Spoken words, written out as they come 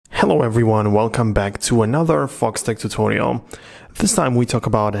Hello everyone, welcome back to another Foxtecc tutorial. This time we talk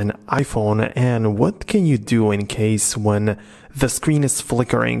about an iPhone and what can you do in case when the screen is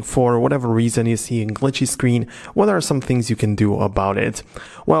flickering. For whatever reason you see a glitchy screen, what are some things you can do about it?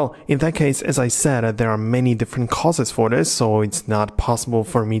 Well, in that case, as I said, there are many different causes for this, so it's not possible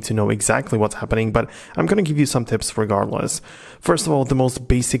for me to know exactly what's happening, but I'm gonna give you some tips regardless. First of all, the most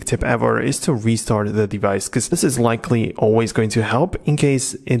basic tip ever is to restart the device, because this is likely always going to help in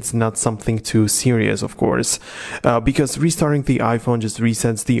case it's not something too serious, of course, because restarting the iPhone just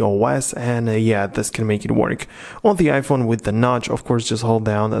resets the OS, and yeah, this can make it work. On the iPhone with the notch, of course, just hold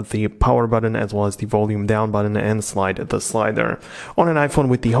down the power button as well as the volume down button and slide the slider. On an iPhone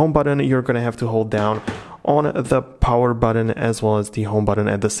with the home button, you're going to have to hold down on the power button as well as the home button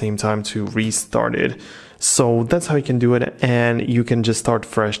at the same time to restart it. So that's how you can do it, and you can just start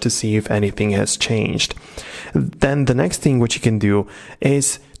fresh to see if anything has changed. Then the next thing which you can do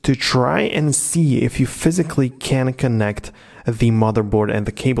is to try and see if you physically can connect the motherboard and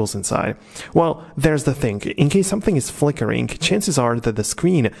the cables inside. Well, there's the thing. In case something is flickering, chances are that the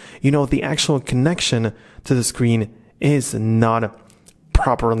screen, the actual connection to the screen is not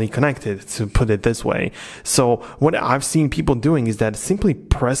properly connected, to put it this way. So what I've seen people doing is that simply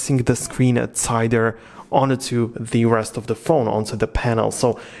pressing the screen either onto the rest of the phone, onto the panel.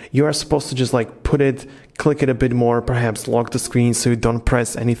 So you are supposed to just click it a bit more, perhaps lock the screen so you don't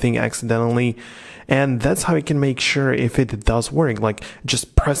press anything accidentally. And that's how you can make sure if it does work.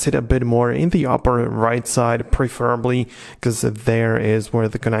 Just press it a bit more in the upper right side, preferably, because there is where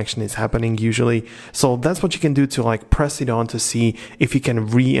the connection is happening usually. So that's what you can do to press it on to see if you can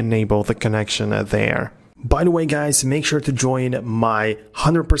re-enable the connection there. By the way, guys, make sure to join my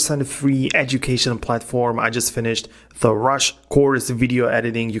 100% free education platform. I just finished the Rush course video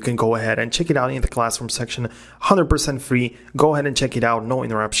editing. You can go ahead and check it out in the classroom section. 100% free. Go ahead and check it out. No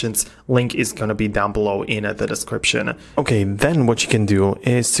interruptions. Link is going to be down below in the description. Okay, then what you can do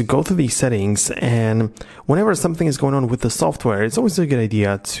is to go to the settings, and whenever something is going on with the software, it's always a good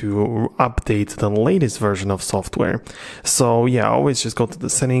idea to update the latest version of software. So yeah, always just go to the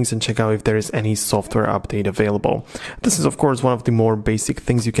settings and check out if there is any software update available. This is of course one of the more basic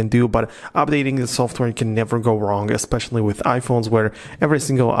things you can do, but updating the software can never go wrong, especially with iPhones where every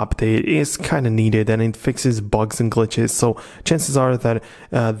single update is kind of needed and it fixes bugs and glitches, so chances are that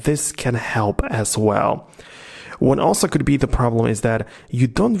this can help as well. What also could be the problem is that you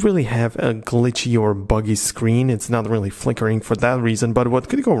don't really have a glitchy or buggy screen. It's not really flickering for that reason, but what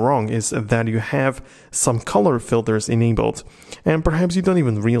could go wrong is that you have some color filters enabled and perhaps you don't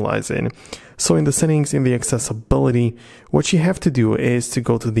even realize it. So in the settings, in the accessibility, what you have to do is to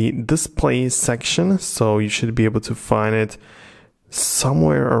go to the display section. So you should be able to find it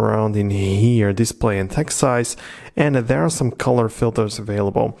somewhere around in here, display and text size, and there are some color filters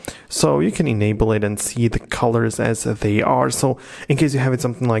available, so you can enable it and see the colors as they are. So in case you have it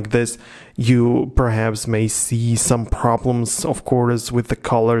something like this, you perhaps may see some problems, of course, with the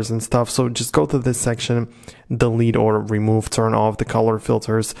colors and stuff. So just go to this section, delete or remove, turn off the color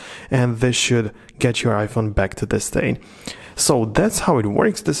filters, and this should get your iPhone back to this state. So that's how it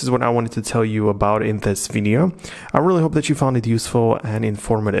works. This is what I wanted to tell you about in this video. I really hope that you found it useful and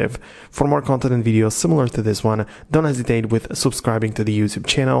informative. For more content and videos similar to this one, don't hesitate with subscribing to the YouTube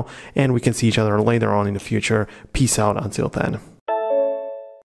channel, and we can see each other later on in the future. Peace out until then.